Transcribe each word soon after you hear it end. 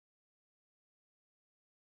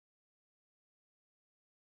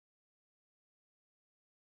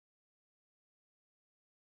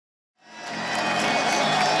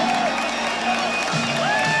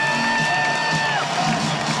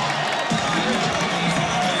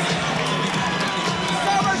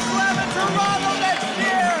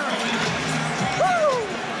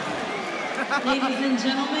Ladies and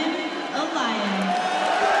gentlemen, Alliance.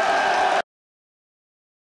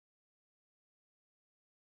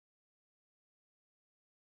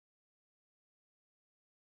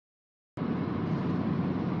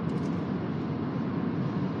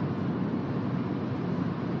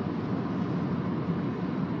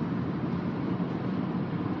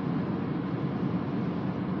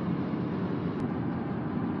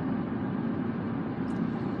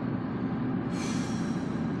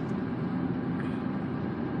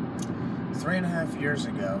 Three and a half years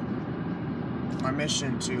ago, my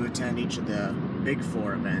mission to attend each of the Big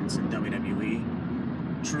Four events in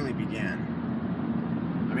WWE truly began.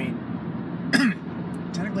 I mean,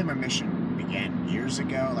 technically my mission began years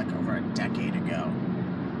ago, like over a decade ago,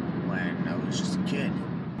 when I was just a kid.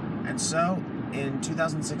 And so, in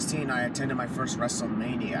 2016, I attended my first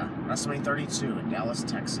WrestleMania 32 in Dallas,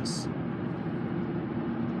 Texas.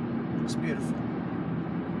 It was beautiful.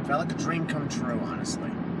 It felt like a dream come true, honestly.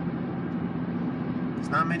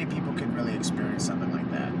 Not many people could really experience something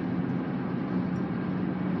like that.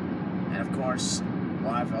 And of course,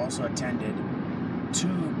 well, I've also attended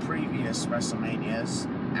 2 previous WrestleManias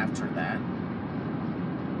after that.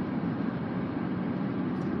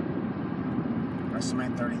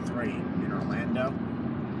 WrestleMania 33 in Orlando.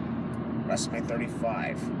 WrestleMania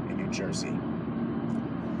 35 in New Jersey.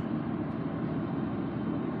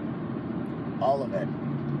 All of it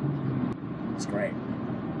was great.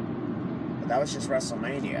 That was just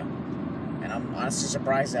WrestleMania. And I'm honestly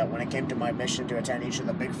surprised that when it came to my mission to attend each of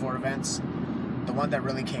the Big Four events, the one that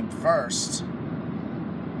really came first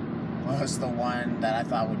was the one that I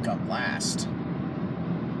thought would come last.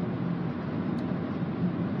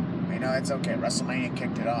 You know, it's okay. WrestleMania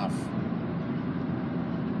kicked it off.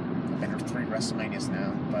 I've been to 3 WrestleManias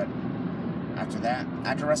now, but after that,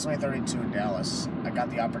 after WrestleMania 32 in Dallas, I got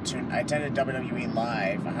the opportunity. I attended WWE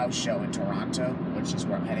Live, a house show in Toronto, which is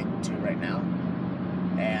where I'm heading to right now.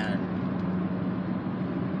 And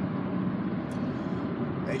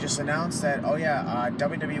they just announced that, oh yeah,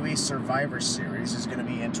 WWE Survivor Series is going to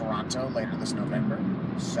be in Toronto later this November.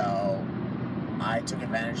 So I took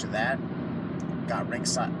advantage of that. Got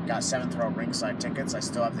 7th row ringside tickets. I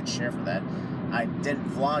still have the chair for that. I didn't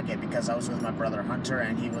vlog it because I was with my brother Hunter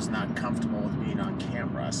and he was not comfortable with being on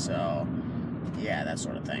camera, so yeah, that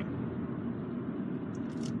sort of thing.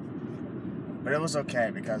 But it was okay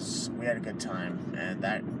because we had a good time, and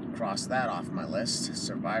that crossed that off my list.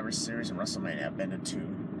 Survivor Series and WrestleMania, I've been to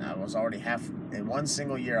 2. I was already in one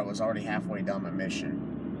single year, I was already halfway done my mission.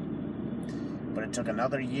 But it took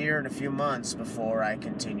another year and a few months before I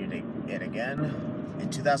continued it again. In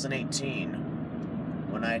 2018,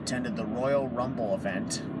 when I attended the Royal Rumble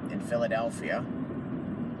event in Philadelphia.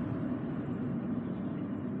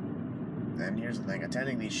 And here's the thing,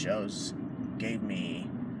 attending these shows gave me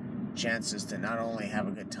chances to not only have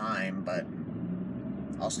a good time, but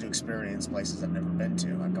also to experience places I've never been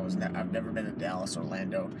to. Like I've never been to Dallas,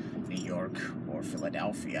 Orlando, New York, or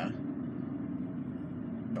Philadelphia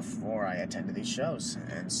before I attended these shows.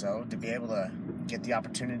 And so to be able to get the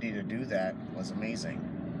opportunity to do that was amazing.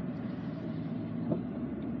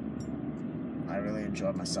 I really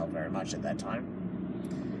enjoyed myself very much at that time.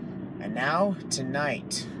 And now,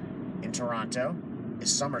 tonight, in Toronto, is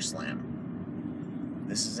SummerSlam.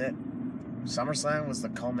 This is it. SummerSlam was the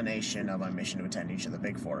culmination of my mission to attend each of the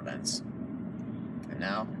Big Four events. And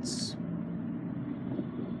now, it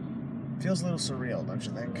feels a little surreal, don't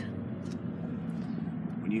you think?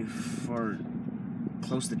 When you, for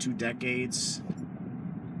close to 2 decades,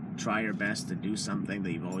 try your best to do something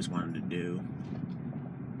that you've always wanted to do,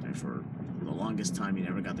 and for the longest time you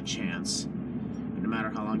never got the chance, but no matter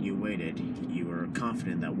how long you waited, you were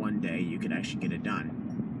confident that one day you could actually get it done.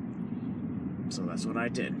 So that's what I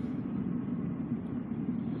did.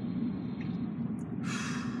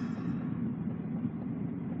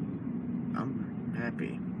 I'm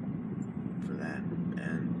happy for that,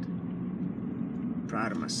 and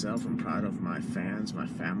proud of myself. I'm proud of my fans, my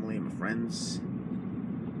family, my friends.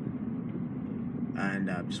 And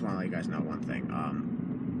just want to let you guys know one thing.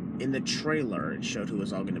 In the trailer, it showed who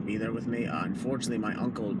was all going to be there with me. Unfortunately, my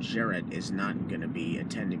uncle Jarrett is not going to be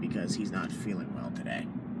attending because he's not feeling well today.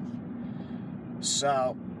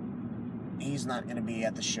 So, he's not going to be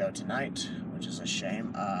at the show tonight, which is a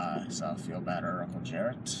shame. So I'll feel better, Uncle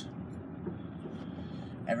Jarrett.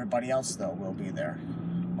 Everybody else, though, will be there.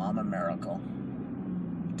 Mama Maracle,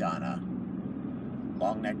 Donna,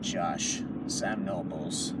 Longneck Josh, Sam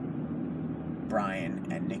Nobles, Brian,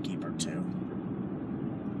 and Nikki Bertu.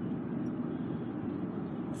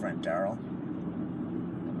 Friend Daryl,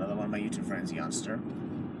 another one of my YouTube friends, Youngster,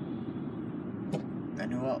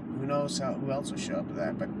 And who knows who else will show up to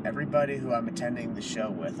that. But everybody who I'm attending the show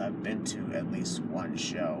with, I've been to at least one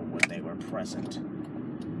show when they were present.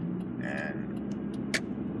 And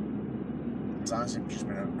it's honestly just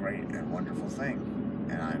been a great and wonderful thing.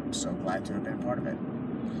 And I'm so glad to have been part of it.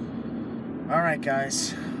 Alright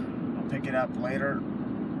guys, I'll pick it up later.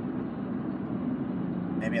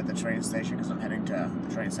 Maybe at the train station, because I'm heading to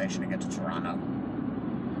the train station to get to Toronto.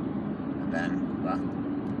 And then, well,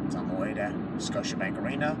 it's on the way to Scotiabank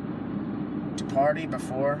Arena to party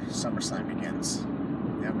before SummerSlam begins.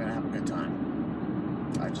 Yeah, I'm gonna have a good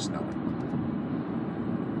time. I just know it.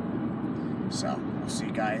 So, we'll see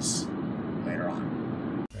you guys later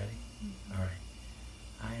on. Ready? All right.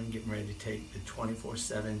 I am getting ready to take the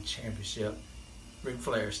 24/7 championship Ric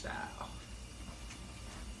Flair style.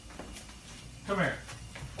 Come here.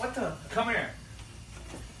 What the? Come here.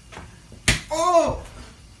 Oh!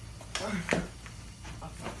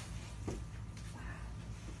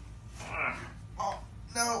 Oh,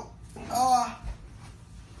 no.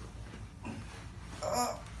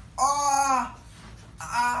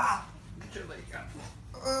 Get your leg out.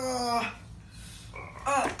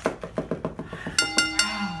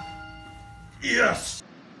 Yes!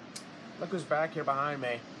 Look who's back here behind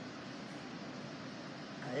me.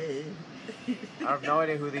 Hey. I have no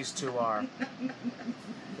idea who these two are.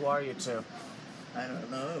 Who are you two? I don't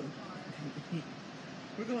know.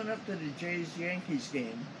 We're going up to the Jays-Yankees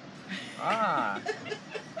game. Ah.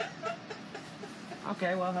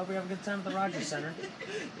 Okay, well, hope you have a good time at the Rogers Center.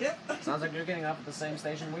 Yep. Sounds like you're getting off at the same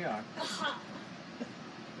station we are.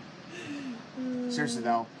 Seriously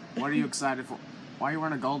though, what are you excited for? Why are you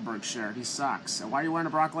wearing a Goldberg shirt? He sucks. And why are you wearing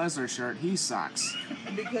a Brock Lesnar shirt? He sucks.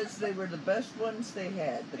 Because they were the best ones they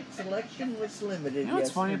had. The selection was limited. You know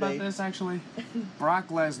what's funny about yesterday. this, actually? Brock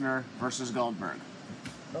Lesnar versus Goldberg.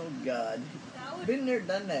 Oh, God. Been there,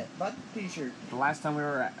 done that. Bought the t-shirt. The last time we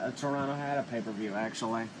were at Toronto had a pay-per-view,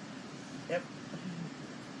 actually. Yep.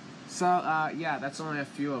 So, yeah, that's only a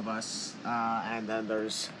few of us. And then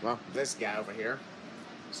there's, well, this guy over here.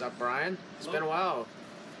 What's up, Brian? It's been a while.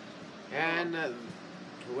 And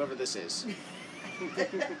whoever this is.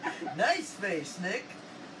 Nice face, Nick.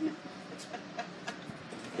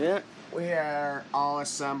 Yeah, we are all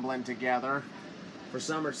assembling together for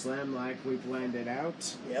SummerSlam like we planned it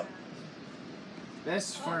out. Yep.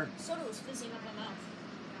 This for... Soda was fizzing up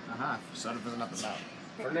my mouth. Soda fizzing up his mouth.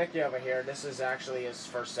 For Nicky over here, this is actually his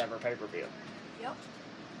first ever pay-per-view. Yep.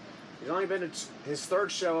 He's only been to his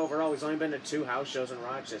third show overall. He's only been to 2 house shows in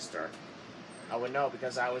Rochester. I would know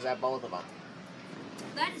because I was at both of them.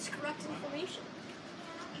 That is correct information.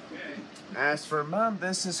 As for Mom,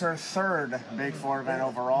 this is her 3rd Big 4 event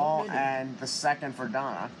overall and the 2nd for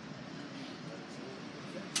Donna.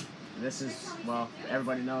 This is, well,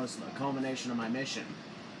 everybody knows the culmination of my mission.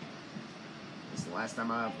 It's the last time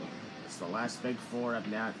it's the last Big 4 I've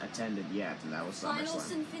not attended yet, and that was Final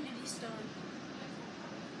SummerSlam. Infinity Stone.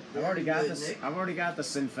 I've already got this. I've already got the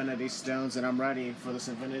Sinfinity Stones, and I'm ready for the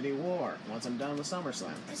Sinfinity War once I'm done with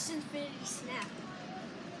SummerSlam. This Infinity Snap.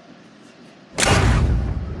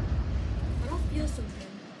 I don't feel so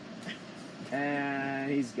good.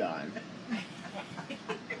 And he's gone.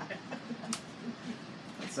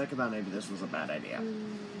 Let's think about maybe this was a bad idea.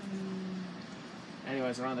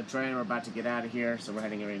 Anyways, we're on the train. We're about to get out of here, so we're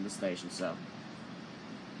heading into the station. So,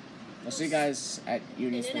 I'll see you guys at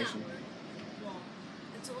Union Station. Well,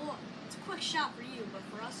 it's a quick shot for you, but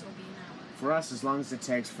for us it'll be an hour. For us, as long as it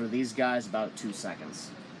takes for these guys about 2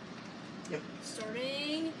 seconds. Yep.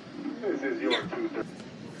 Starting. This is your 2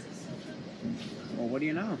 Well, what do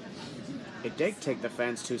you know? It did take the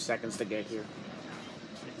fans 2 seconds to get here.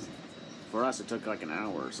 For us, it took like an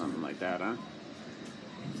hour or something like that, huh?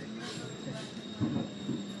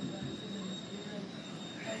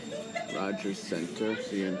 Rogers Center,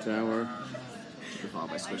 CN Tower, followed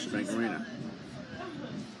by Scotiabank Arena.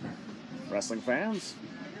 Wrestling fans,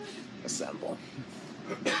 assemble.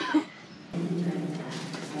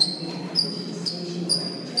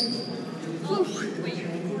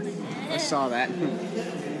 I saw that.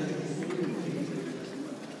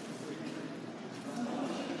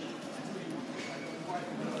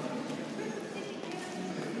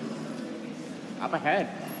 Up ahead.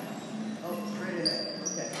 Oh, straight ahead.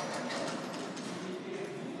 Okay.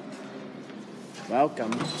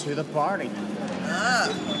 Welcome to the party. Ah.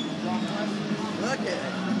 Look at it.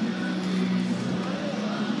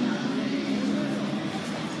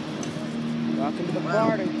 Welcome to the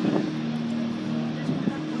party.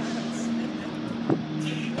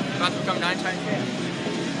 About to become 9 times champ.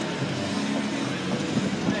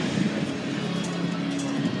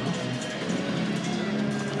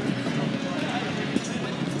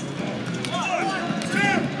 One, two,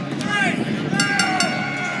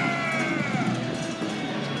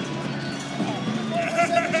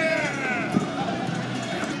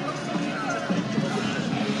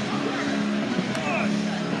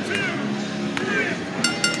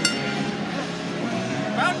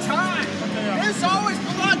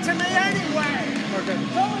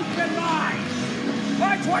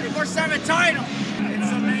 24/7 title.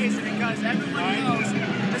 It's amazing because everybody knows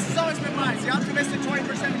this has always been mine. It's the optimistic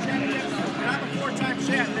 24/7 championship, and I'm a 4-time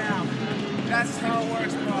champ now. That's how it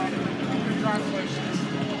works, bro. Congratulations.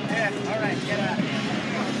 Yeah, all right, get out of here.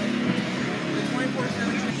 The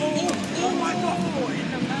 24/7 championship. Oh my God.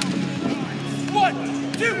 1,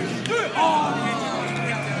 2, 3. Oh,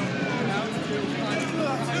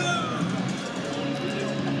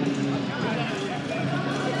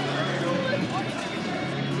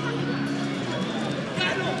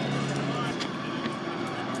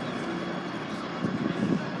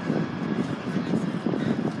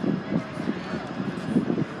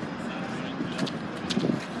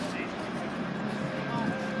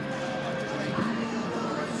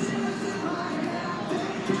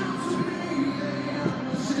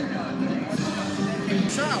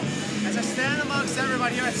 so, as I stand amongst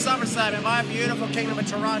everybody here at SummerSlam in my beautiful kingdom of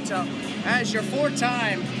Toronto, as your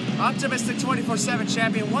 4-time optimistic 24/7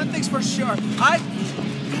 champion, one thing's for sure,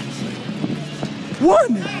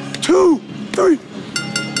 1, 2, 3.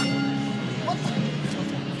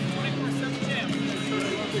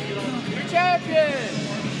 You're champion!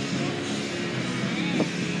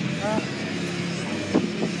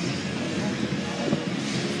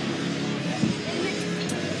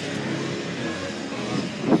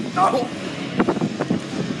 Oh!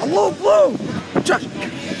 Hello, Blue! Josh!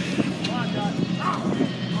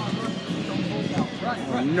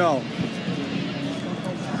 Oh, no.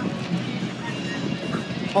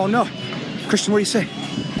 Oh, no. Christian, what do you say?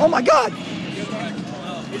 Oh, my God!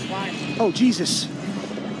 He's fine. Oh, Jesus.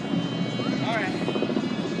 All right.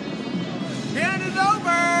 Hand it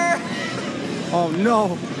over! Oh,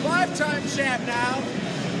 no. 5-time champ now.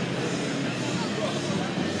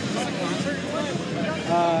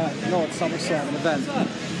 No, it's SummerSlam, an event.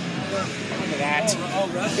 Look at that.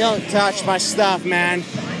 You don't touch my stuff, man.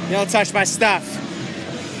 You don't touch my stuff.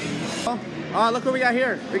 Look what we got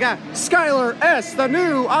here. We got Skylar S., the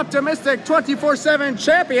new optimistic 24/7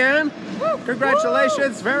 champion.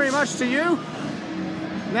 Congratulations very much to you.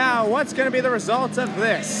 Now, what's going to be the result of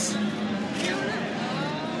this?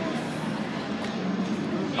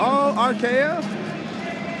 Oh, RKO?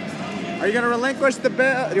 Are you going to relinquish the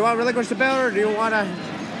belt? Do you want to relinquish the belt, or do you want to...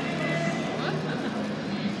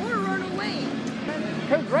 Or run away.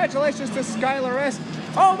 Congratulations to Skylar S.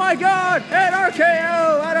 Oh my God! And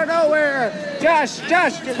RKO out of nowhere! Josh,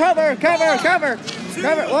 cover!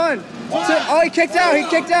 1, 2. Oh, he kicked out! He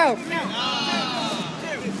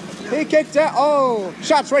kicked out! Oh,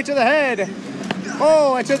 shots right to the head!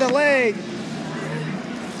 Oh, and to the leg!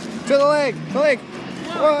 To the leg! 1,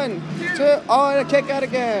 2. Oh, and a kick out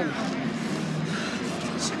again!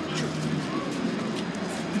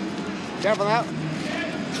 Careful now.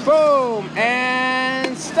 Boom!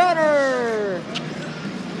 And stunner!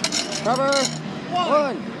 Cover.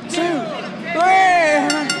 1, 2, 3!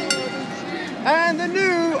 And the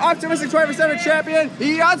new optimistic 24/7 champion,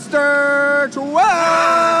 Youngster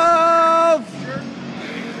 12!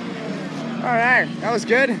 Alright, that was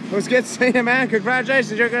good. It was good seeing you, man.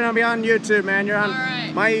 Congratulations, you're going to be on YouTube, man. You're on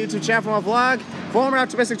my YouTube channel for my vlog. Former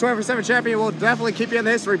optimistic 24/7 champion will definitely keep you in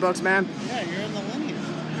the history books, man. Yeah, you're in the lineage.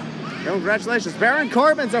 Congratulations. Baron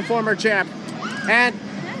Corbin's a former champ. And,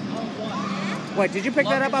 wait, did you pick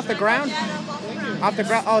that up off the ground? Off the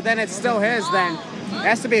ground? Oh, then it's still his then. It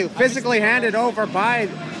has to be physically handed over by...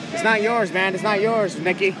 It's not yours, man. It's not yours,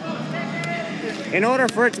 Nikki. In order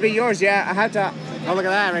for it to be yours, yeah, I have to... Oh, look at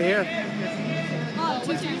that right here.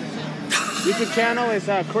 YouTube channel is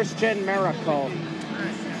Christian Maracle.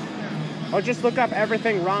 Or just look up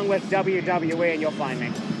everything wrong with WWE and you'll find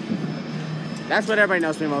me. That's what everybody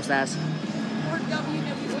knows me most as. Or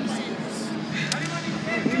WWE sins.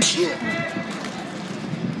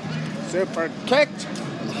 Super kicked.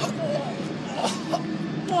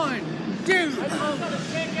 1, 2.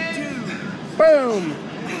 Boom.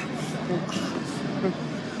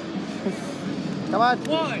 Come on.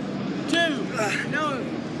 1, 2. No.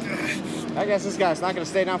 I guess this guy's not going to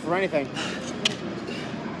stay down for anything.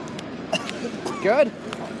 Good.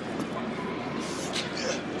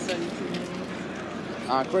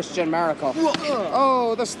 Christian Maracle.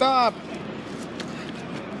 Oh, the stop.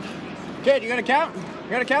 Kid, you gonna count?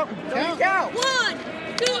 You gonna count? Count. 1,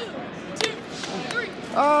 2, 3.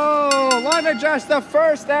 Oh, Lana Josh, the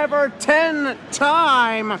first ever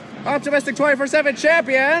 10-time optimistic 24/7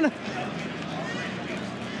 champion.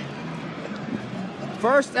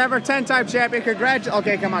 First ever 10-time champion. Congratulations.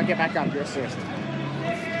 Okay, come on, get back up. You're serious.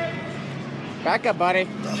 Back up, buddy.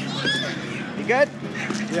 You good?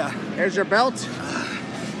 Yeah. Here's your belt.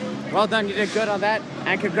 Well done, you did good on that.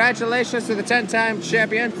 And congratulations to the 10-time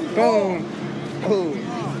champion. Boom. Ooh.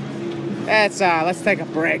 Let's take a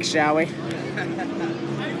break, shall we?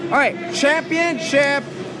 All right, championship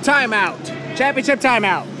timeout. Championship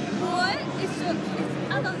timeout. What?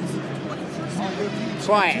 I thought this was 21st.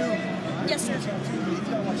 Quiet. Yes, sir.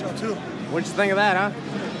 What'd you think of that, huh?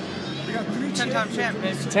 10-time champ,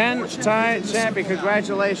 baby. 10-time champion.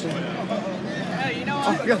 Congratulations. Hey, you know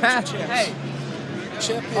what? Look at that. Hey,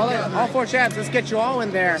 All 4 champs. Let's get you all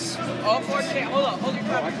in there. all 4 champs. Hold on, hold your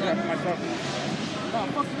cup.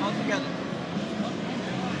 All together.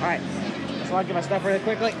 All right. So I'll get my stuff really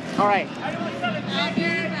quickly. All right.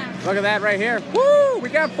 Look at that right here. Woo! We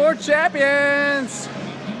got 4 champions.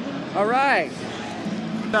 All right.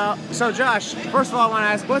 So Josh, first of all, I want to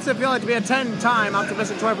ask, what's it feel like to be a 10-time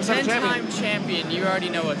optimistic 20% champion? 10-time champion. You already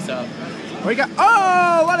know what's up. We got.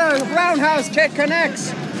 Oh, what a roundhouse kick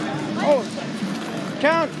connects. Oh,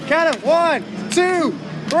 count it. 1, 2,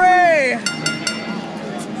 3.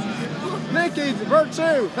 Nikki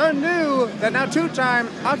Virtue, the now 2-time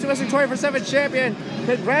optimistic 24/7 champion.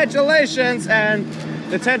 Congratulations, and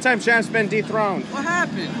the 10-time champ's been dethroned. What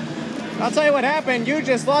happened? I'll tell you what happened. You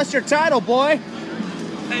just lost your title, boy.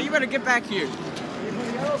 Hey, you better get back here.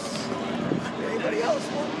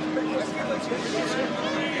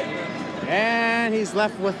 And he's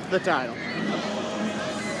left with the title.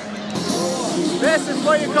 This is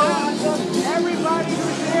what you call everybody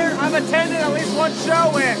who's here. I've attended at least one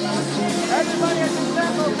show with. Everybody has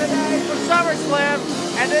assembled today for SummerSlam,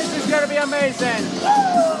 and this is going to be amazing.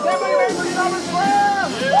 Everybody ready for SummerSlam?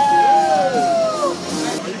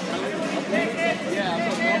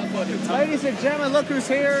 Ladies and gentlemen, look who's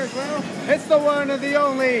here as well. It's the one and the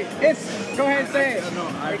only. Go ahead and say it.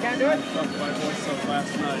 You can't do it?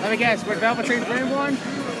 Last night. Let me guess, would Velveteen's Dream won?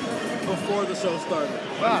 Before the show started.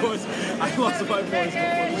 Wow. I lost my voice before the show.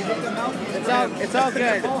 It's all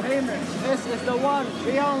good. This is the one,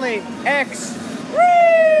 the only X.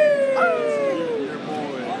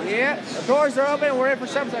 Yeah, the doors are open. We're in for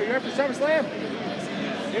SummerSlam. You ready for SummerSlam?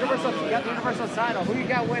 You got the Universal title. Who you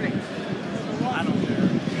got winning? I don't care.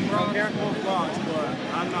 You don't care? But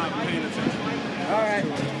I'm not paying attention. All right.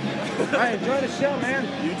 All right, enjoy the show, man.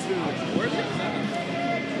 You too. Where's it?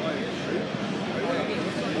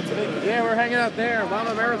 Yeah, we're hanging out there.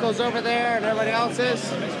 Mama Maracle's over there, and everybody else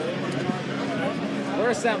is. We're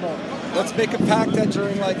assembled. Let's make a pact that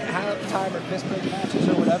during like halftime or fist bump matches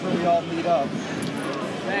or whatever, we all meet up.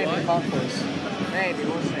 Maybe. Concourse. Maybe,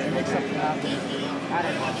 we'll see. Make something happen. I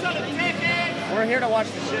don't know. We're here to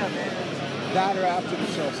watch the show, man. That or after the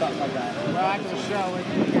show, something like that. Well, after the show, we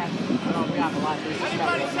got a lot of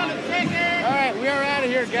stuff. All right, we are out of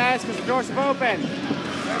here, guys, because the doors have opened.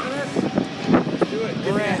 Do it.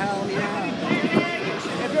 Give me a hell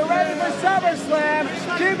yeah. If you're ready for SummerSlam,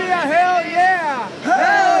 give me a hell yeah!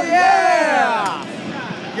 Hell yeah!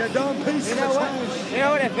 You dumb piece You of know what? trash. You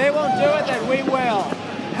know what? If they won't do it, then we will.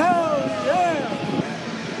 Hell yeah!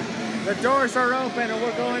 The doors are open and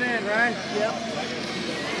we're going in, right? Yep.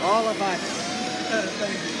 All of us.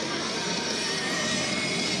 Thank you.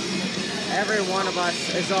 Every one of us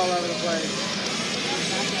is all over the place.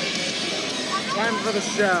 Time for the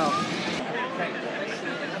show.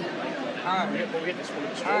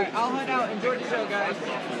 Alright, I'll head out. Enjoy the show, guys.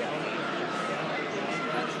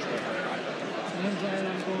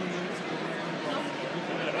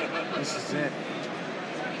 This is it.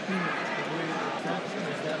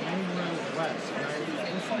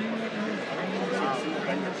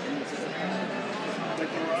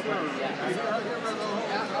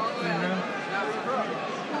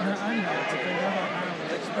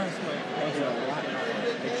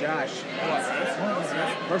 Hey Josh,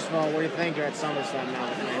 first of all, what do you think you're at SummerSlam now?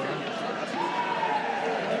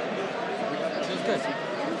 It feels good.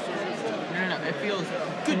 No, it feels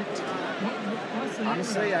good.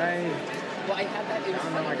 Honestly, Well, I had that in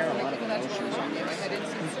don't know, I got a lot of emotions on this. This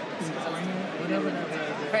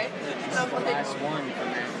is the last one for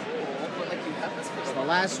me. It's the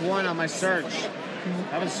last one on my search.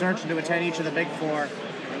 I've been searching to attend each of the Big Four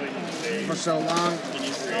for so long.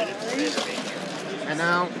 And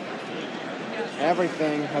now,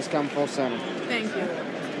 everything has come full center. Thank you.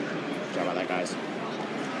 Good job about that, guys.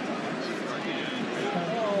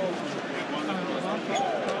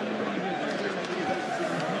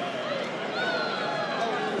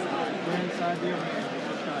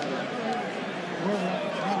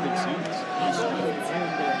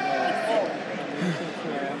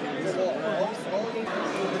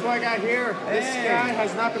 Before I got here, this guy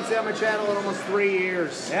has not been seen on my channel in almost 3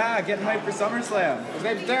 years. Yeah, getting hyped for SummerSlam. His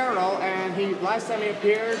name's Daryl, and last time he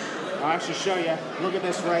appeared, I'll actually show you. Look at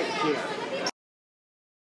this right here.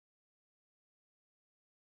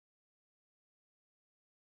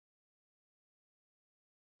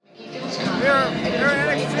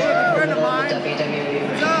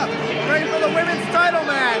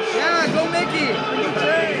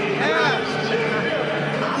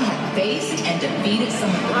 some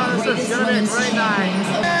of the greatest women's champions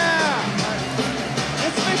of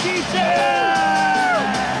It's Mickey J!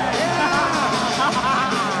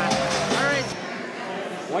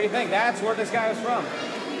 What do you think? That's where this guy was from.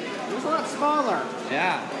 He was a lot smaller.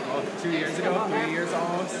 Yeah. Oh, 2 years ago, 3 years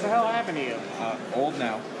almost. What the hell happened to you? Old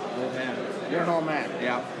now. Old man. You're an old man.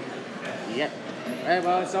 Yeah. Yep. Hey,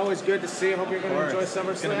 well, it's always good to see you. Hope you're going to enjoy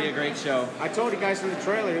SummerSlam. It's going to be a great show. I told you guys from the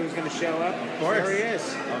trailer he was going to show up. Of course. There he is.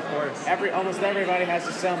 Of course. Almost everybody has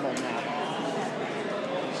assembled now.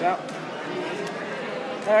 So,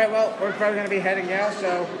 all right, well, we're probably going to be heading out,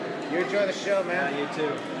 so you enjoy the show, man. Yeah, you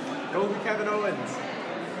too. Go be Kevin Owens.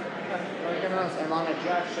 And along with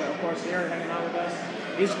Josh, of course, here hanging out with us.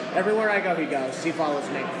 Everywhere I go, he goes. He follows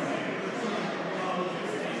me.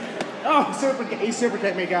 Oh, he super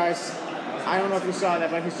kicked me, guys. I don't know if you saw that,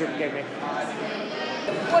 but he super kicked me.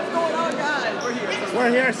 What's going on, guys? We're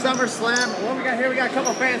here at SummerSlam. What we got here? We got a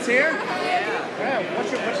couple fans here. Yeah.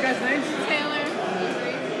 What's your guys' names?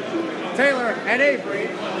 Taylor and Avery.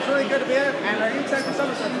 It's really good to be here. And are you excited for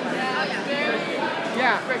SummerSlam tonight?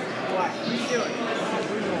 Yeah. What are you doing?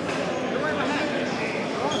 You're wearing my hat.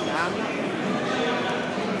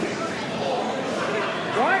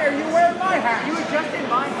 Why are you wearing my hat? You adjusted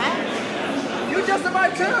my hat? You adjusted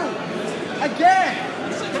mine too! Again!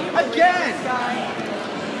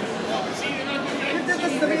 You did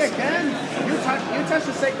this to me again? You touched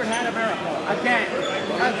the sacred hat of Maracle. Again.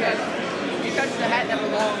 You touched the hat that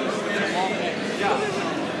belongs in a long way. Yeah.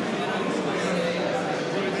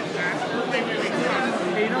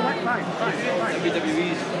 Hey, you know what? Fine.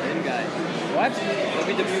 WWE Sin guy. What?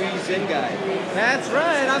 WWE Sin guy. That's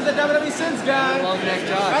right. I'm the WWE Sins guy. Long neck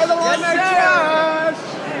Josh. I'm the long neck Josh.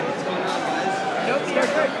 Hey, what's going on, guys? Nope, you're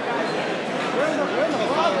good. You're in the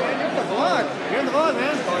vlog, man. You're in the vlog.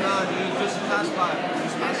 Man. What's going on? You just passed by.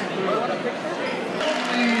 Just passing through. Want a picture?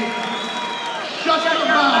 Shut your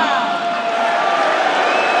mouth!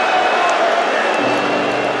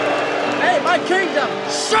 Hey, my kingdom!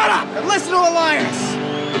 Shut up and listen to Elias!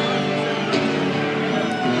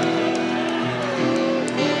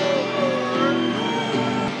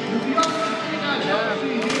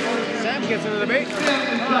 Sam gets into the beat.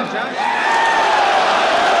 Come on, Josh.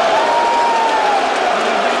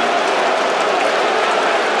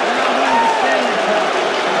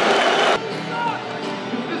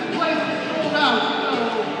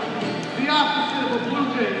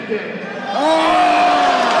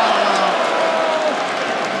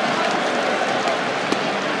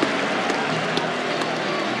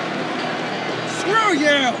 Screw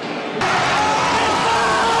you!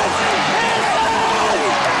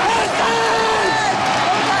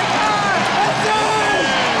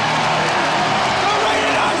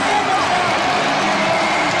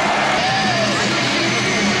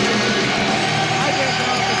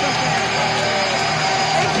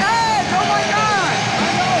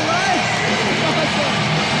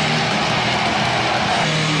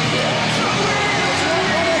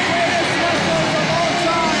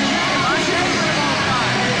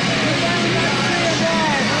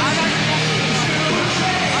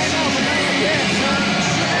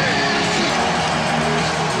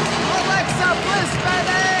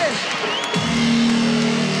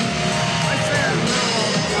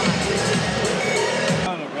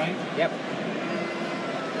 Yep.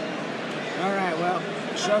 All right, well,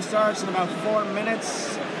 the show starts in about 4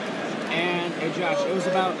 minutes. And, hey, Josh, it was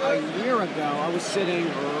about a year ago. I was sitting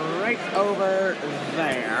right over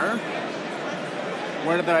there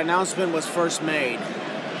where the announcement was first made.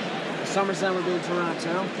 SummerSlam would be in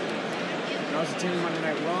Toronto. I was attending Monday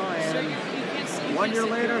Night Raw, and 1 year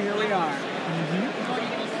later, here we are.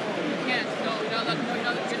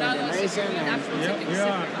 Amazing. Yep, we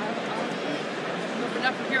are.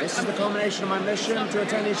 This is the culmination of my mission to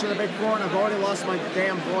attend each of the Big Four, and I've already lost my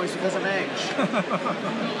damn voice because of age.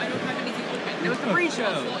 It was the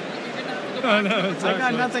pre-show. I know, exactly. I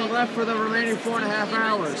got nothing left for the remaining 4.5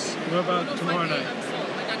 hours. What about tomorrow night?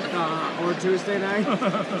 Or Tuesday night.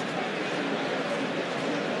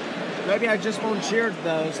 Maybe I just won't cheer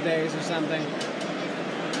those days or something.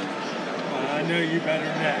 I know you better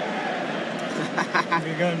than that.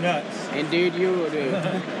 You go nuts. Indeed you do.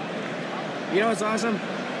 You know what's awesome?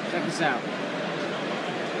 Check this out.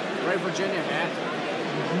 Right Virginia hat.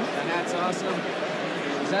 That hat's awesome.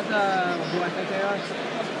 Is that who I think they are?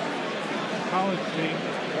 College team.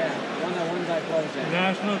 Yeah, one that wins I closed in.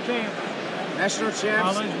 National champ. National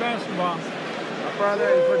champs. College basketball. My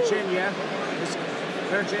brother in Virginia.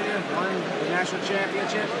 Virginia won the national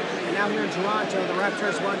championship. And now here in Toronto, the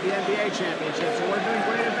Raptors won the NBA championship. So we're doing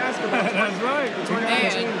great in basketball. That's right. In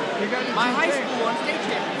 2019. My high school won state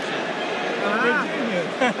championship.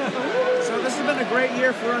 So this has been a great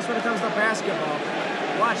year for us when it comes to basketball.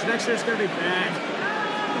 Watch, next year's going to be bad.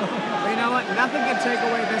 But you know what? Nothing can take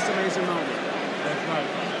away this amazing moment. That's right.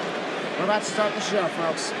 We're about to start the show,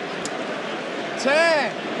 folks.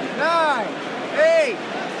 10, 9, 8,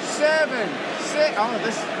 7, 6. Oh,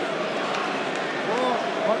 this.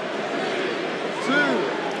 4, 2,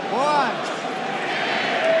 1.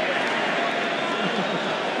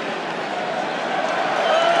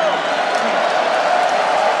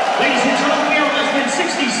 Ladies and gentlemen, we are less than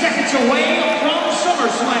 60 seconds away from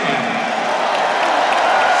SummerSlam.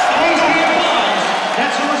 Please be advised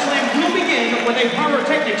that SummerSlam will begin with a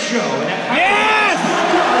pyrotechnic show. Yes!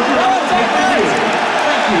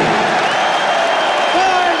 Thank you.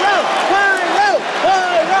 Pyro! Pyro!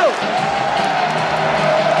 Pyro!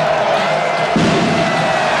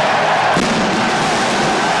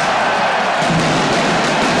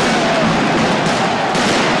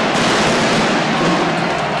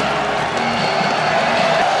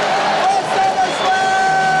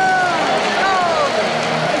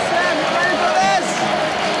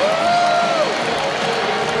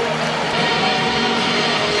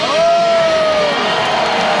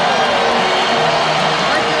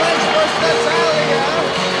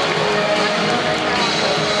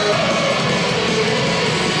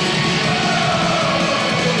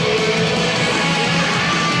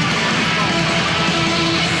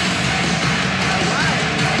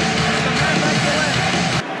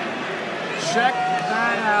 Check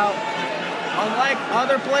that out. Unlike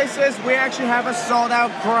other places, we actually have a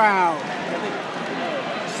sold-out crowd.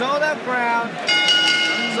 Sold-out crowd.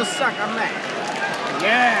 So suck on that.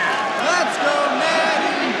 Yeah. Let's go,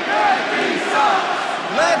 Natty. Becky sucks.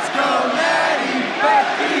 Let's go, Natty.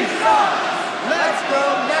 Becky sucks. Let's go,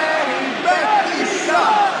 Natty. Becky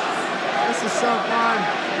sucks. This is so fun.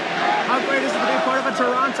 How great is it to be part of a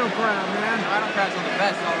Toronto crowd, man? Toronto crowds are the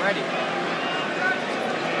best already.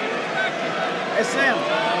 Hey Sam,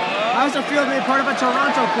 how's it feel to be part of a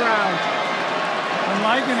Toronto crowd? I'm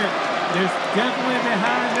liking it. There's definitely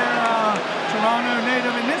behind their Toronto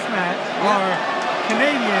native in this match, or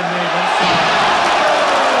Canadian native.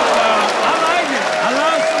 So I like it. I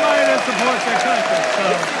love somebody that supports their country.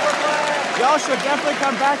 So Y'all should definitely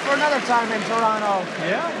come back for another time in Toronto.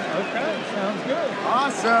 yeah, okay, sounds good.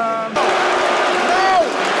 Awesome. No!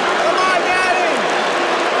 Come on, Daddy!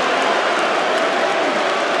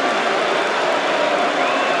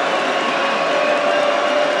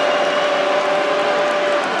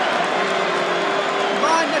 Come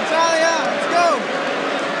on, Natalia, let's go!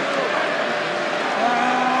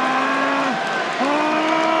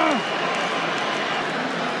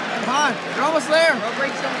 Come on, you're almost there. Road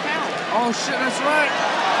breaks don't count. Oh shit, that's right.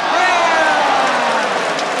 Yeah!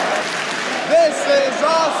 This is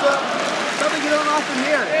awesome. Something you don't often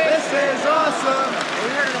hear. This is awesome.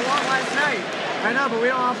 We heard it a lot last night. I know, but we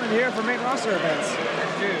don't often hear it from main roster events.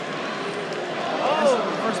 That's true. This is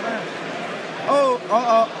the first match. Oh,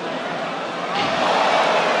 uh-oh.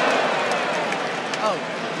 Oh,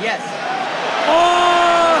 yes. Oh!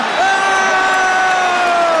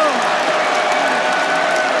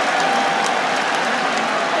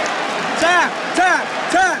 Tap, tap,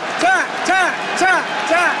 tap, tap, tap, tap,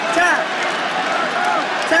 tap, tap.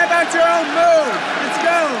 Tap out your own move. Let's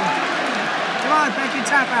go. Come on, Becky,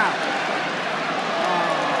 tap out.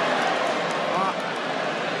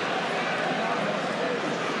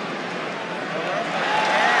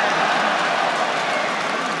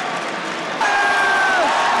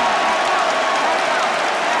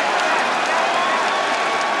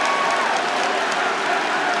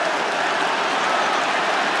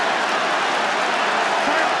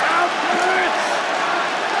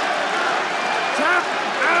 Tap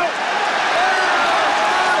out.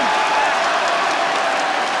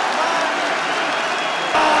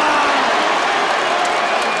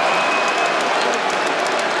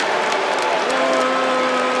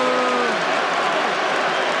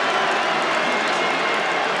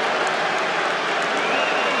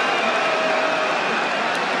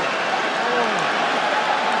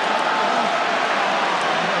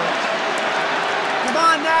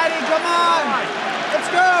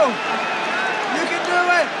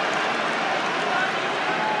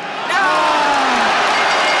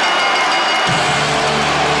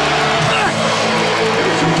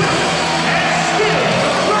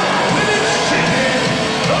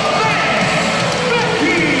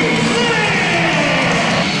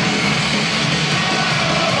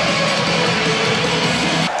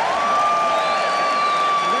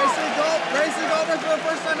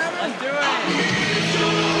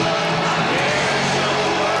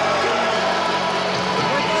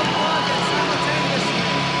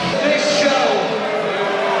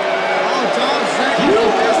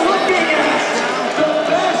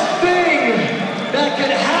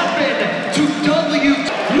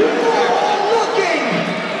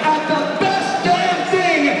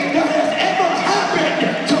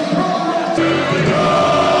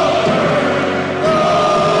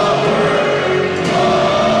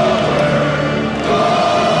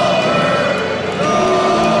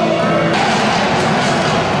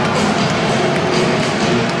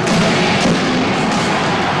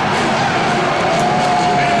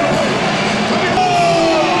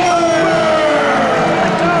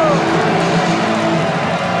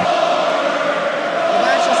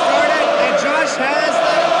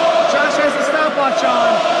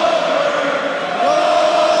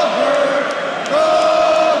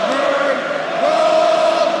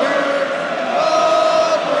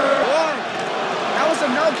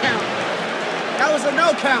 That was a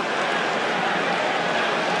no count.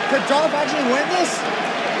 Could Dolph actually win this?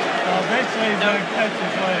 Well, eventually he's going to catch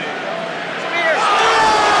his leg. Spear!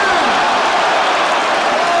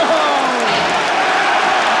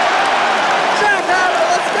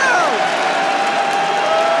 Jackhammer, let's go!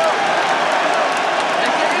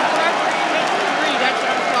 If the referee makes the 3, that's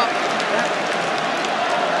not a problem.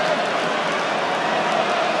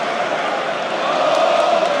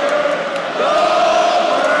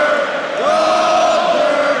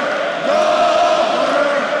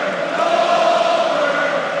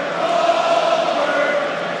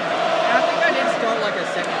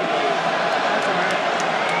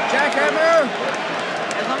 Jackhammer!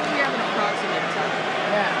 As long as we have an approximate time.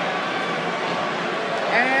 Yeah.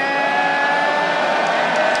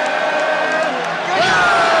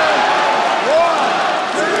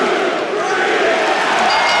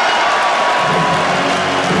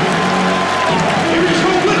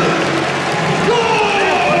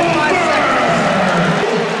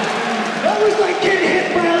 That was like getting hit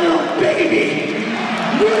by a little baby.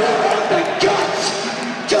 You don't have the guts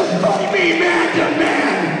to fight me man to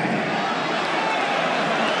man.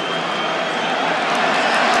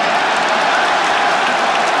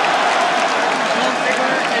 Paul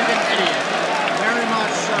Ziggler is an idiot. Very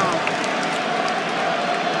much so.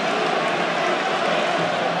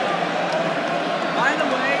 By the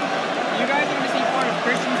way, you guys are going to see part of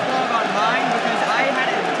Christian's vlog on mine because I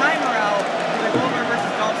had a timer out for the Goldberg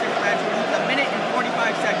versus Dolph Ziggler match, which was 1 minute and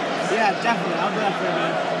 45 seconds. Yeah, definitely. I'll do that for you,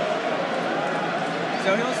 man.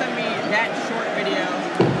 So he'll send me that short video,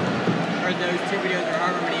 or those 2 videos, or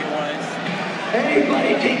however many it was.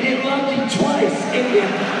 Anybody can get lucky twice, idiot.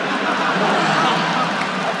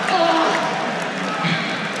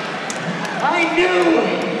 I knew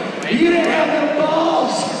you didn't have the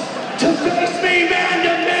balls to face me man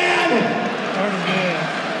to man.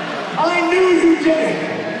 I knew you did.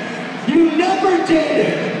 You never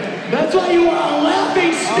did. That's why you are a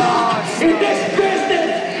laughing stock in this business,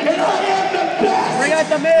 and I am the best. Bring out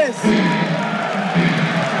the Miz.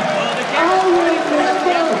 I will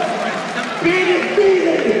never be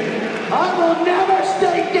defeated. I will never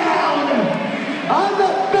stay down. I'm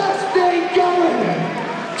the best thing going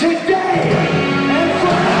today and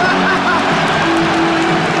forever.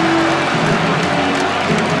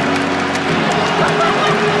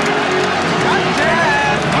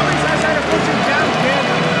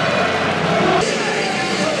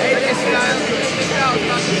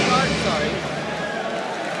 Sorry.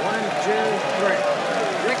 1, 2, 3.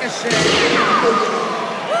 Ricochet.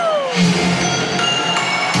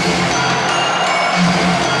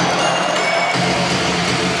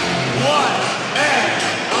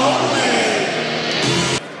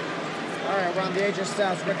 Alright, we're on the AJ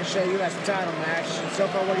Styles Ricochet US title match. So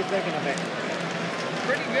far, what are you thinking of it?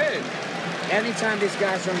 Pretty good. Anytime these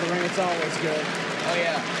guys are in the ring, it's always good. Oh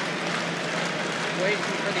yeah. Waiting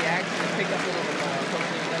for the action to pick up a little bit more.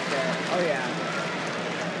 Hopefully it does that. Oh yeah.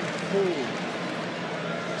 Cool.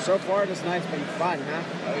 So far, this night's been fun, huh?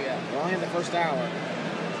 Oh yeah. We're only in the first hour.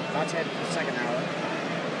 About to head to the second hour.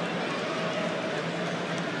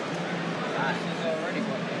 This is already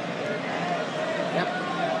what? Yep.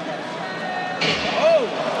 Oh!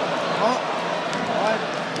 Oh! What?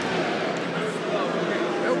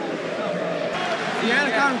 Nope. The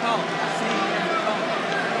Anaconda call.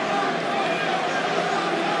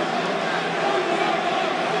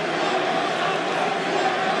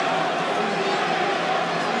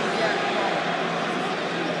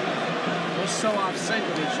 So off sync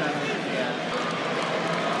with each other. Yeah.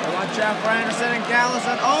 Well, watch out for Anderson and Gallows.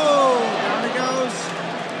 And oh, down he goes.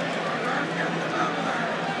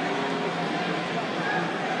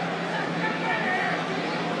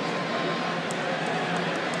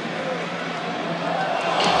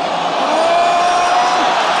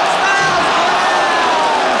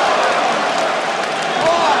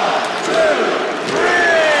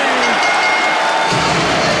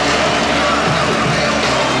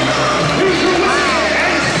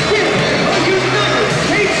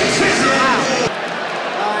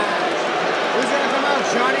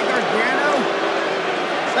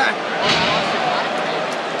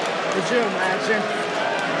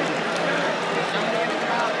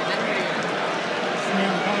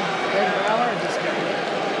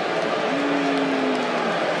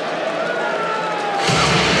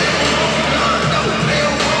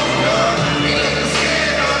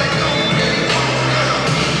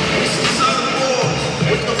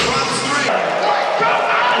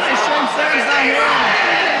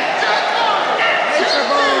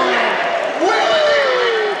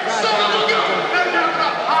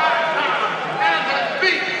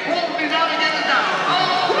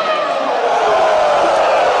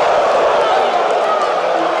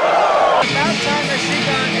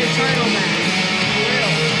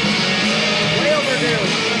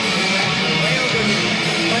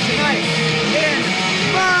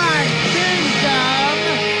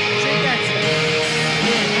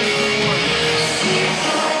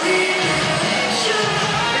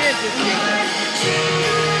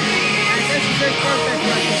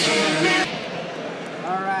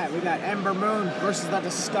 versus the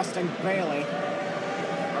disgusting Bailey.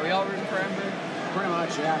 Are we all rooting for Ember? Pretty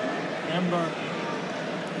much, yeah. Ember.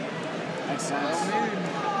 Makes sense. Well, dude.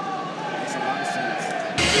 Makes a lot of sense.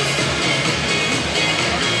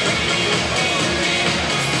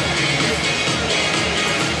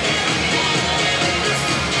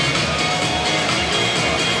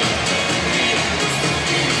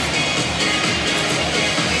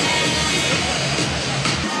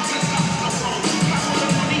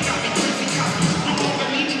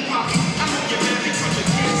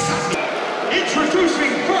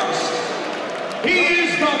 Introducing first, he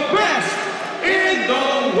is the best in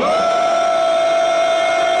the world!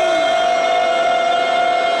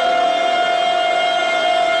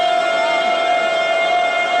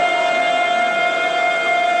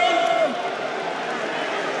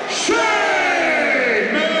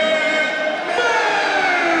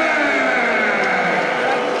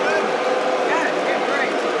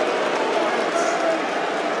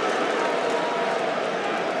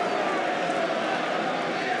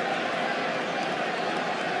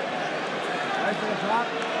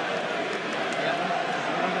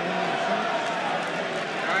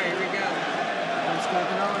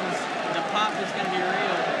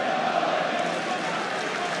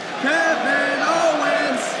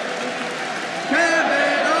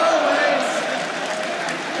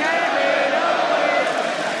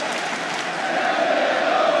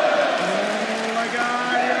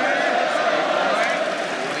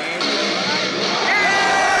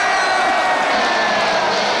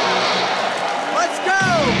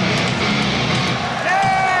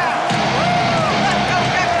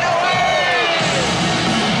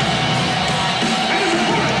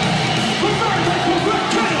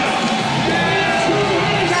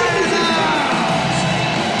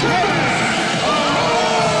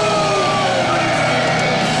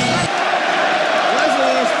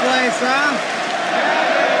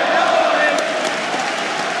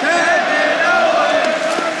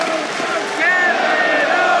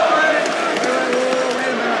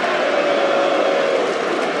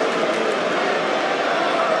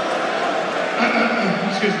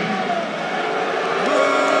 Excuse me.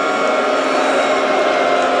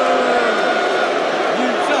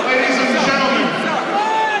 Ladies and gentlemen,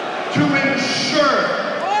 to ensure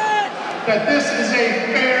that this is a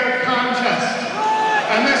fair contest,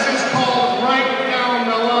 and this is called right down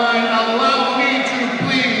the line, allow me to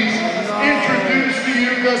please introduce to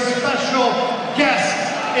you the special guest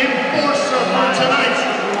enforcer for tonight,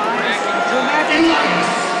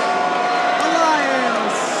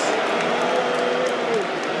 Elias.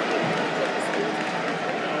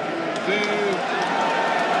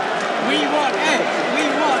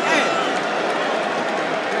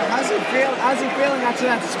 How's he feeling after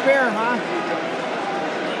that spear, huh?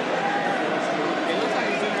 It looks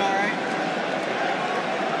like he's doing alright.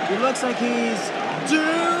 He looks like he's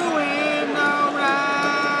doing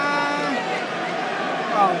alright.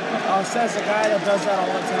 Oh, says the guy that does that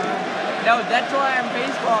all the time. No, that's why I'm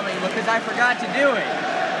face palming, because I forgot to do it.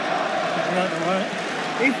 What?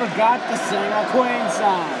 He forgot to sing a Queen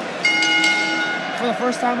song. For the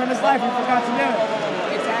first time in his life, he forgot to do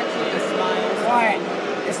it. It's actually a smile. Quiet.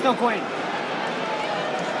 It's still Queen.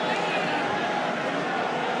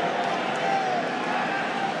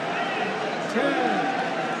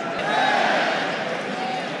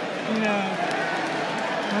 You know,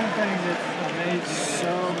 one thing that's amazing.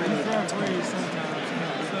 So many referees sometimes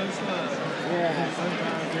so slow. Yeah.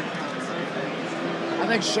 Sometimes they're kind of so fast. I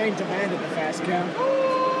think Shane demanded the fast count.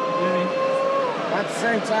 Really? At the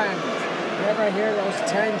same time, whenever I hear those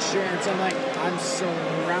 10 chants, I'm like, I'm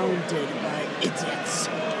surrounded by idiots.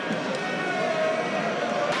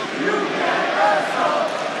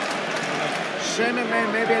 Shane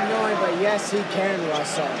McMahon may be annoying, but yes, he can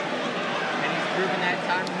wrestle. And he's proven that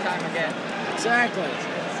time and time again. Exactly.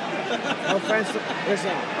 No offense to,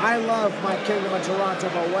 listen, I love my Kingdom of Toronto,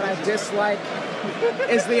 but what I dislike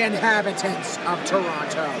is the inhabitants of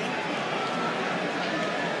Toronto.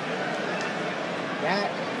 That.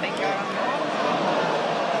 Thank God I'm not.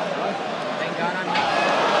 What? Thank God I'm not.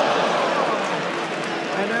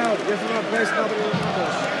 I know, you're from a place nobody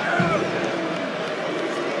remembers.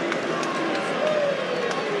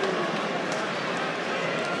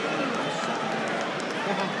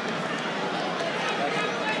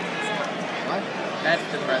 What? That's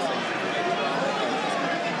depressing.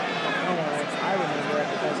 No worries, I remember it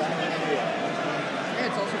because I remember it. Yeah,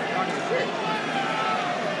 it's also part of the shit.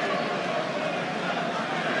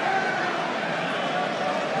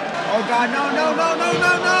 Oh God, no, no, no, no,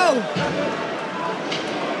 no, no!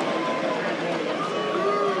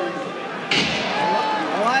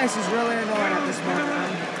 Elias is really annoying at this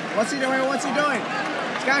moment. What's he doing? What's he doing?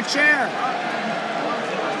 He's got a chair.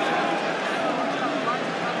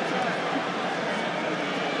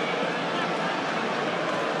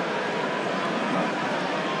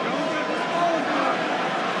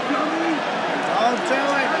 Don't do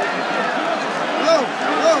it. Go,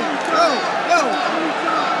 go, go, go.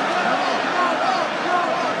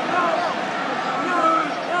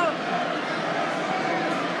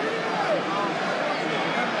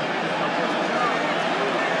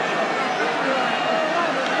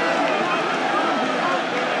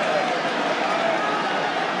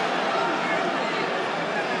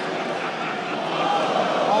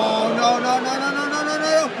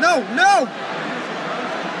 No!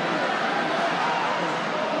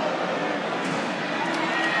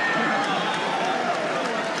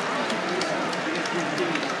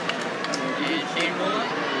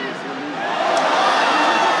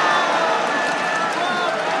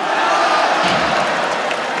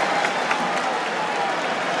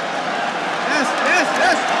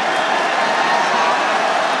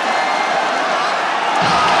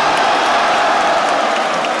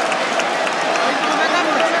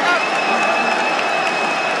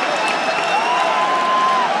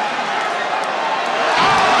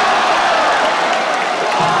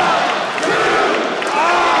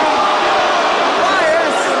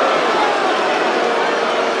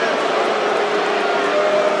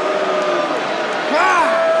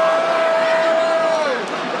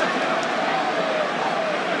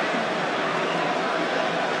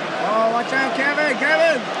 Watch out, Kevin!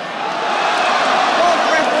 Kevin! Both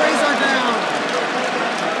referees are down.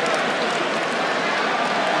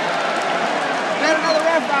 Got another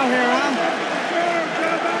ref out here, huh?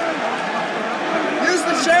 Use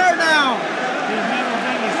the chair now. He's never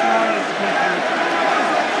been as smart as quickly.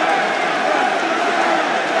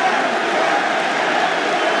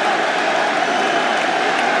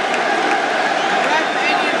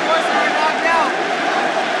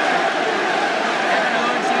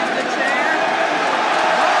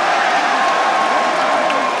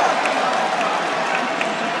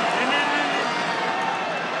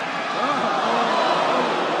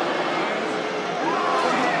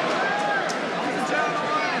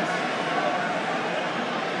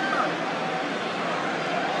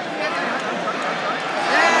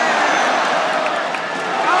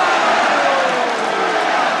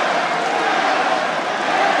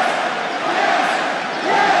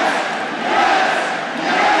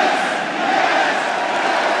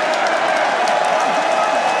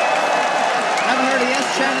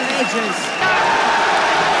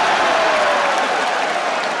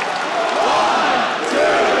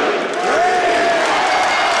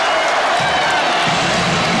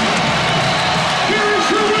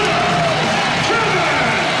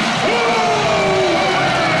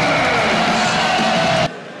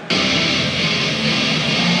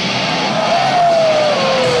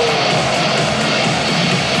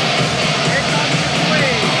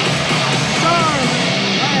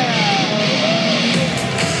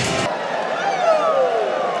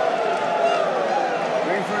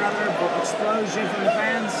 Explosion from the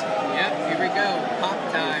fans. Yep, here we go. Pop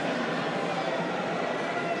time.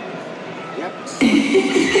 Yep.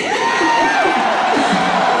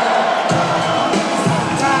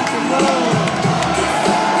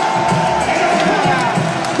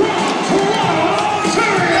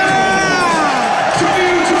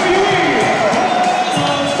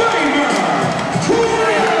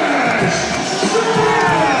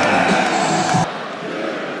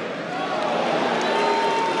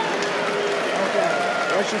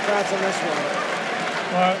 What's your thoughts on this one?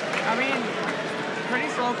 Well, I mean, pretty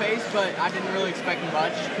slow pace, but I didn't really expect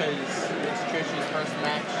much because it's Trish's first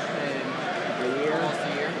match in almost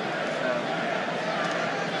a year. So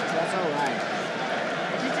that's all right.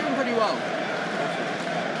 He's doing pretty well.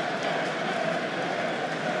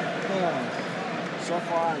 So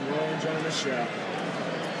far, I'm really enjoying the show.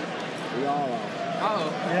 We all are.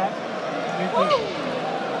 Uh-oh. Yeah.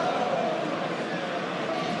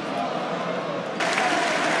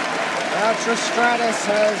 Well, Trish Stratus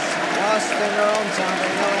has lost in her own time, but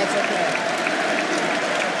you know that's okay.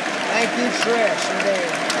 Thank you, Trish,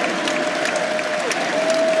 indeed.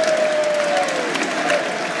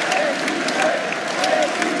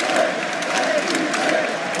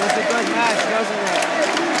 It was a good match, wasn't it?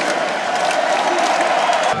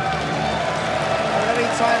 Any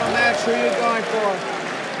title match, who are you going for?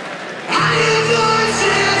 I am going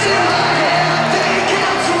to they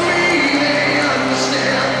count to me, they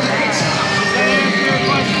understand.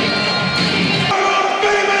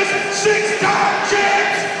 Six-time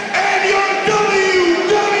champs and your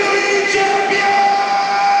WWE champion,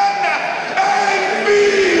 and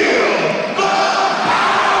me.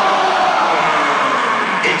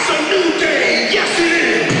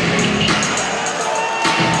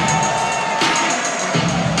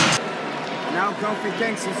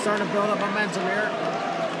 starting to build up momentum here.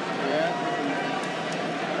 Yeah.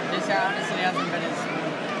 This honestly hasn't been as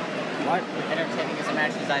entertaining as a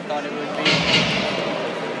match as I thought it would be.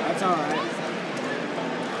 That's alright.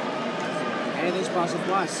 Anything's possible.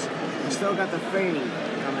 Plus, we still got the Fade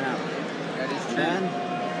coming out. That is true. Then,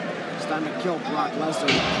 it's time to kill Brock Lesnar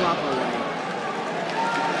the proper way.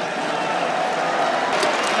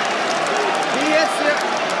 He hits it.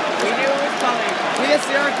 We knew it was coming. He hits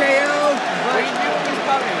the RKO. We knew it was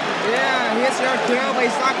coming. Yeah, he hits the RKO, but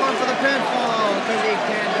he's not going for the pinfall because he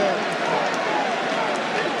can't do it.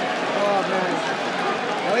 Oh, man.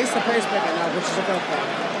 At least the pace picking up, which is a good thing.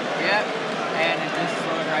 Yep. And it just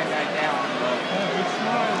slowed right back down. It's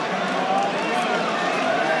smart.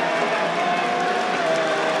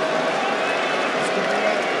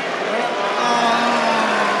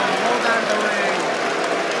 Hold on to the ring.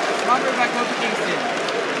 Robert by Kofi Kingston.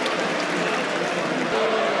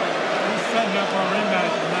 He's setting up our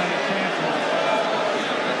rematch tonight at Champions.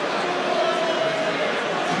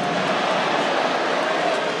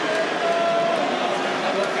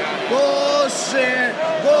 Bullshit!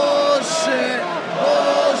 Bullshit!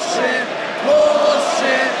 Bullshit!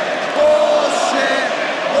 Bullshit! Bullshit!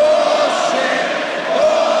 Bullshit!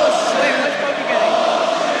 Bullshit! Wait, what's Kofi getting?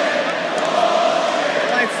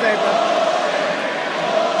 Lightsaber.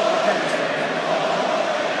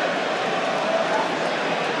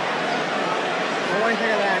 What do you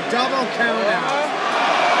think of that? Double count out.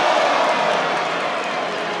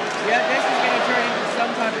 Yeah, this is going to turn into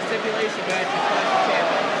some kind of stipulation match with Clash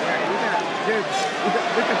Champions. Dude,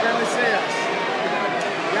 we can barely see us.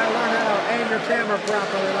 You gotta learn how to aim your camera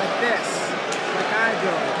properly like this. Like I do.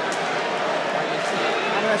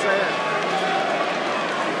 I'm this right here.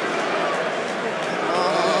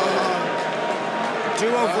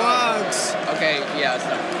 Duo vlogs. Okay, yeah,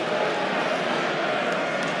 so.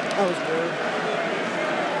 That was weird.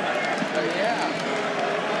 Oh, yeah.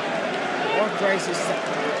 More crazy stuff.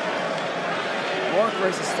 More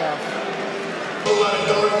crazy stuff.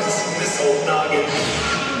 This old noggin.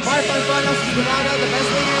 Firefly Funhouse is without the best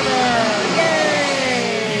thing ever.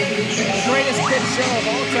 Yay! The greatest kid show of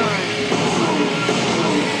all time.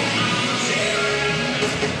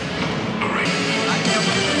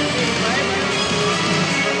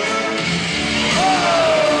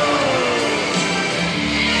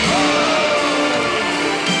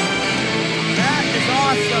 That is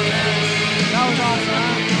awesome, man. That was awesome,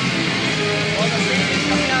 huh? Well, the thing is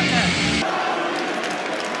coming out next.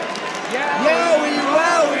 Yowie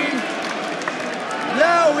wowie!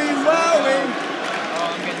 Yowie wowie! Oh,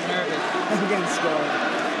 I'm getting nervous. I'm getting scared.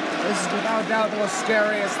 This is without doubt the most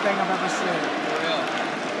scariest thing I've ever seen. For real.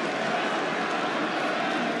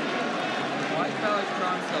 Why is Balor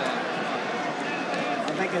Strong still on?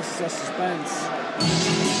 I think it's just suspense.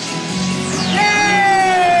 Yay!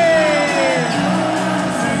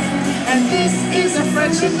 And this is a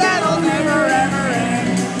friendship that'll never ever end.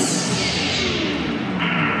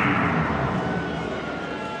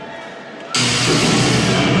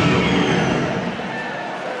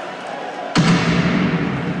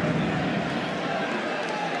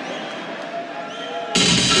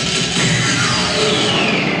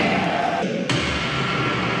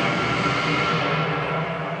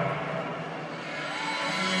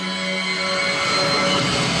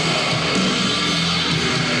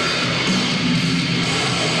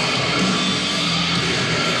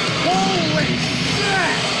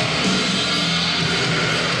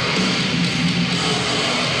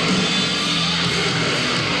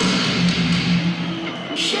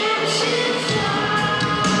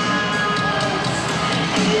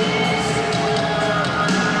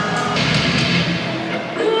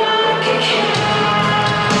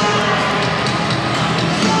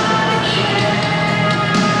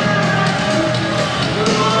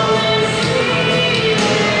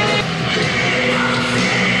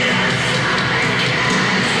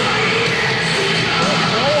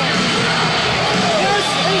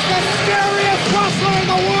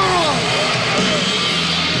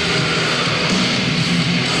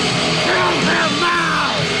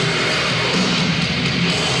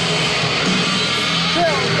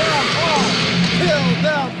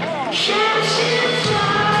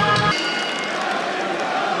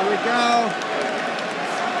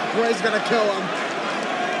 Ray's gonna kill him.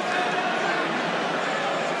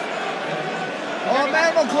 Oh,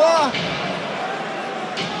 Maracle Claw!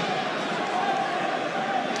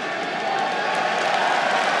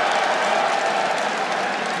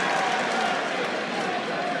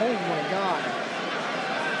 Oh my God.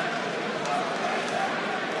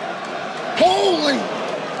 Holy!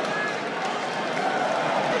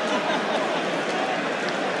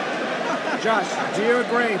 Josh, do you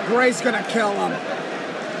agree? Bray's gonna kill him.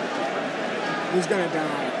 He's gonna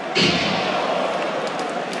die.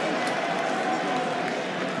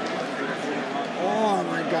 Oh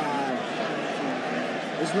my God.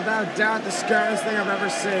 It's without doubt the scariest thing I've ever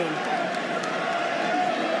seen.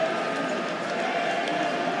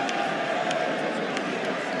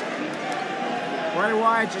 Bray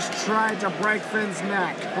Wyatt just tried to break Finn's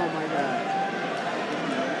neck. Oh my God.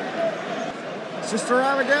 Sister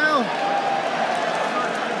Abigail.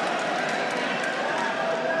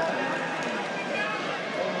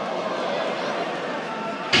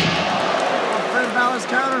 Finn Balor's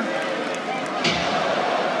counter.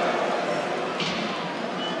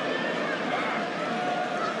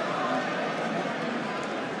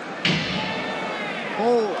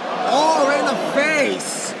 Oh, right in the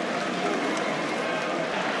face.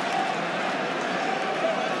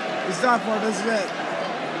 He's done for. This is it.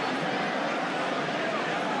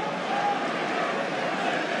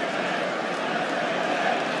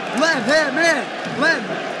 Let him in. Let him.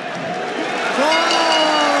 Oh!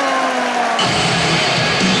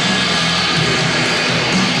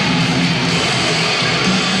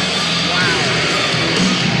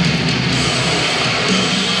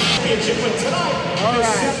 All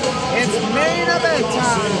right, it's main event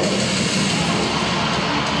time.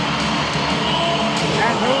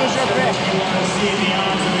 And who is your pick?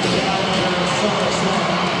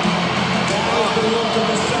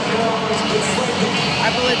 I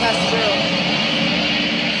believe that's true.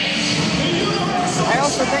 I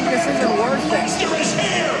also think this isn't worth it.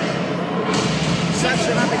 Seth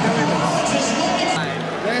should not be doing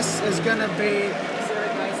this. This is gonna be. Sorry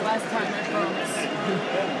guys, last time I promise.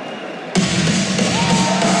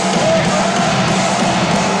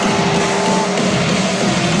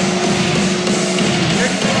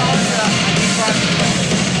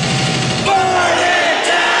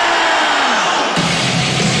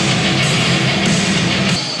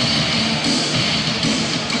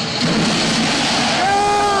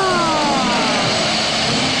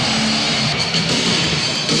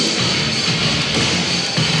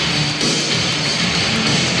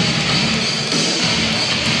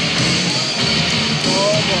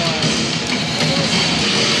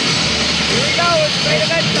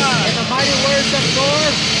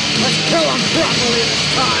 Let's kill him properly this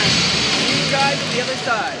time. See you guys on the other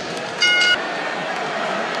side.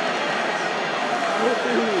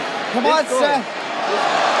 Come on, Seth.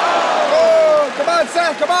 Oh, come on,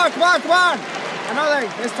 Seth. Come on, come on, come on. I know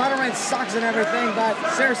this title reign sucks and everything, but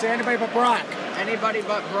seriously, anybody but Brock. Anybody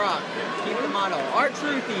but Brock. Keep the motto.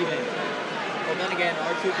 R-Truth even. Well, then again,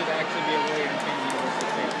 R-Truth would actually be a really entertaining Universal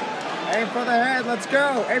Champion. Aim for the head. Let's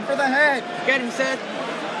go. Aim for the head. Get him, Seth.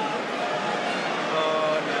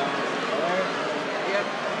 Oh.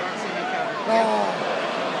 Oh.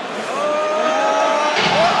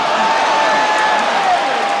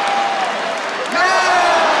 No!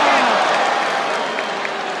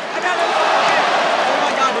 Oh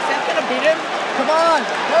my God, is that gonna beat him? Come on!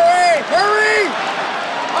 Hurry! Hurry!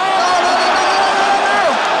 Oh, no, no, no, no, no, no!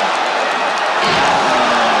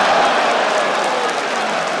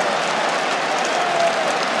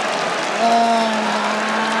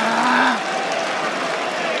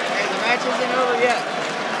 Hey, the match isn't over yet.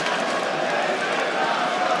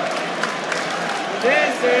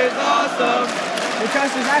 This is awesome!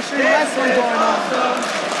 Because there's actually wrestling going on.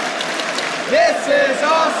 This is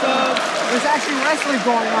awesome! There's actually wrestling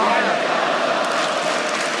going on.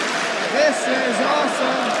 This is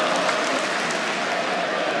awesome.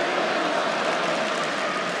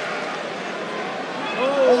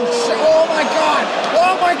 Oh, shit. Oh my God!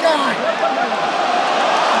 Oh my God!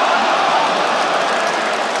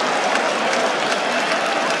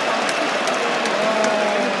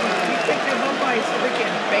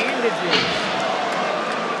 Bandages.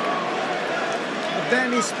 Then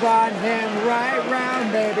he spun him right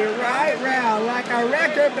round, baby, right round, like a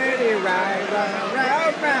record, baby, right round,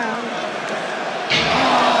 round, round.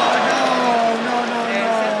 Oh, no, no, no, no. And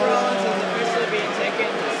Seth Rollins is officially being taken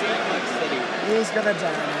to St. Luke City. He's gonna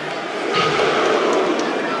die.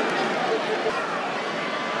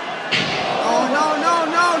 Oh, no, no,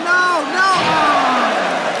 no, no, no!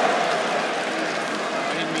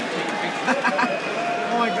 I didn't mean to take a picture.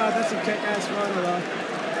 Oh my God, that's a kick-ass run, though.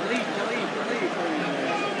 Delete.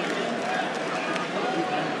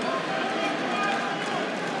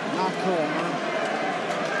 Not cool, huh?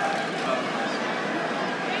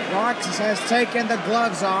 Rox has taken the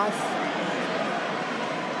gloves off.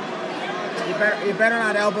 You better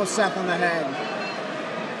not elbow Seth on the head.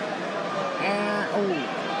 And, oh.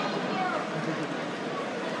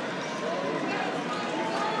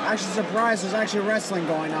 Actually surprised there's actually wrestling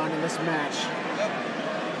going on in this match.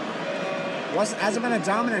 Hasn't been a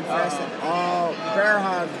dominant fest. Oh, bear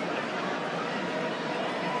hug.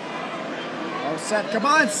 Oh, Seth. Come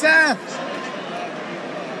on, Seth!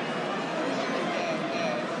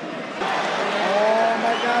 Oh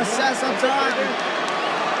my God, Seth's up top.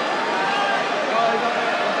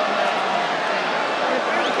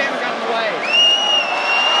 The camera got in the way.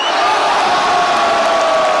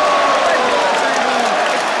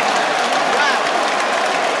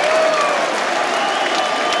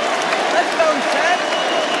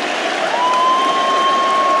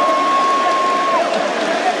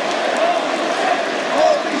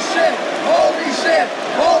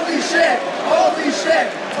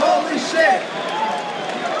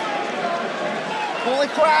 Holy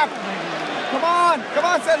crap! Come on! Come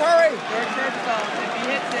on, Seth, hurry! If he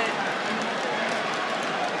hits it.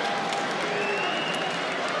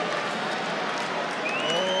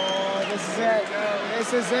 Oh, this is it. This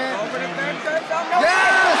is it. Over the third curve zone. No,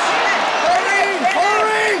 yes! Hurry!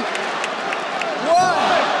 Hurry!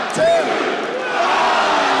 1, 2.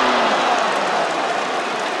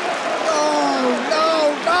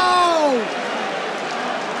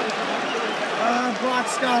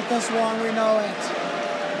 Brock's got this one, we know it.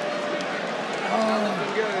 Oh.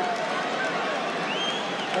 Good.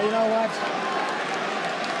 But you know what?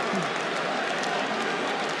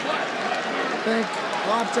 Think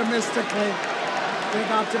optimistically.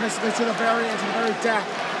 Think optimistically to the very end, to the very death.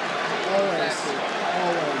 Always.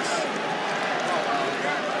 Always.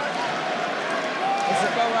 Let's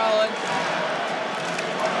go, Rollins.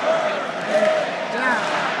 Down.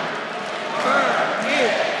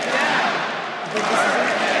 I think this is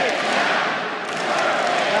it. Down.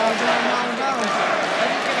 Let's get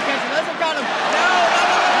a catch him. Let's got him. No.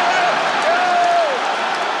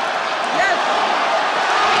 Yes.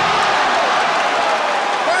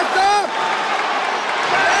 First up.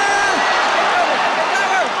 Yeah.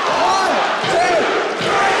 One, two,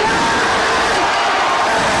 three.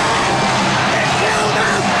 He killed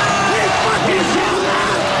him. He fucking killed him.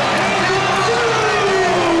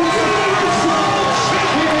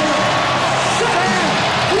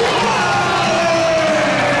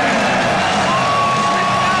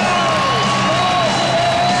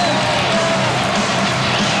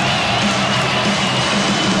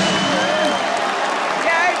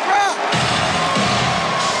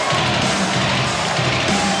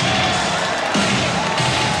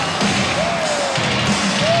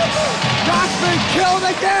 Killed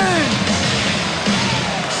again!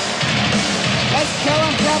 Let's kill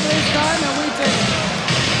him properly this time and we take it.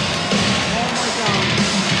 Oh my God.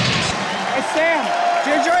 Hey Sam,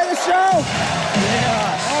 did you enjoy the show?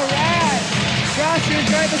 Yeah. Alright. Josh, you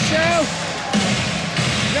enjoyed the show?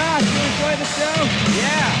 Josh, you enjoyed the show?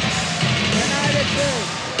 Yeah. And I did too.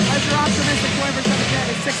 How's your optimistic 20%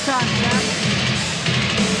 again? It's 6 times, champ.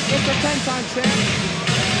 It's a 10 times, champ.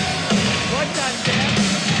 1 time, champ.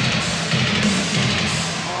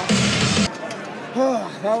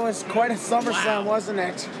 That was quite a SummerSlam, wasn't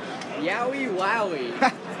it? Yowie wowie.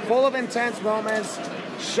 Full of intense moments,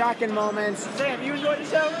 shocking moments. Sam, you enjoyed the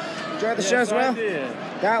show? Enjoyed the show as well? I did.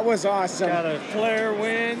 That was awesome. Got a Flair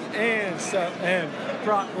win and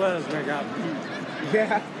Brock Lesnar got beat.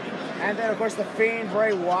 Yeah. And then, of course, The Fiend,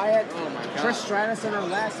 Bray Wyatt, oh my God. Trish Stratus in her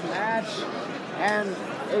last match. And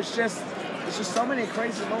it's just so many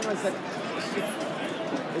crazy moments that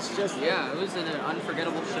it's just... Yeah, it was an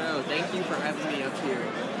unforgettable show. Thank you for having me up here.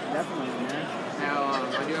 Definitely, man. Now,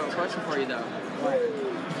 I do have a question for you, though. What?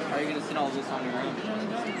 How are you going to sit all this on your own?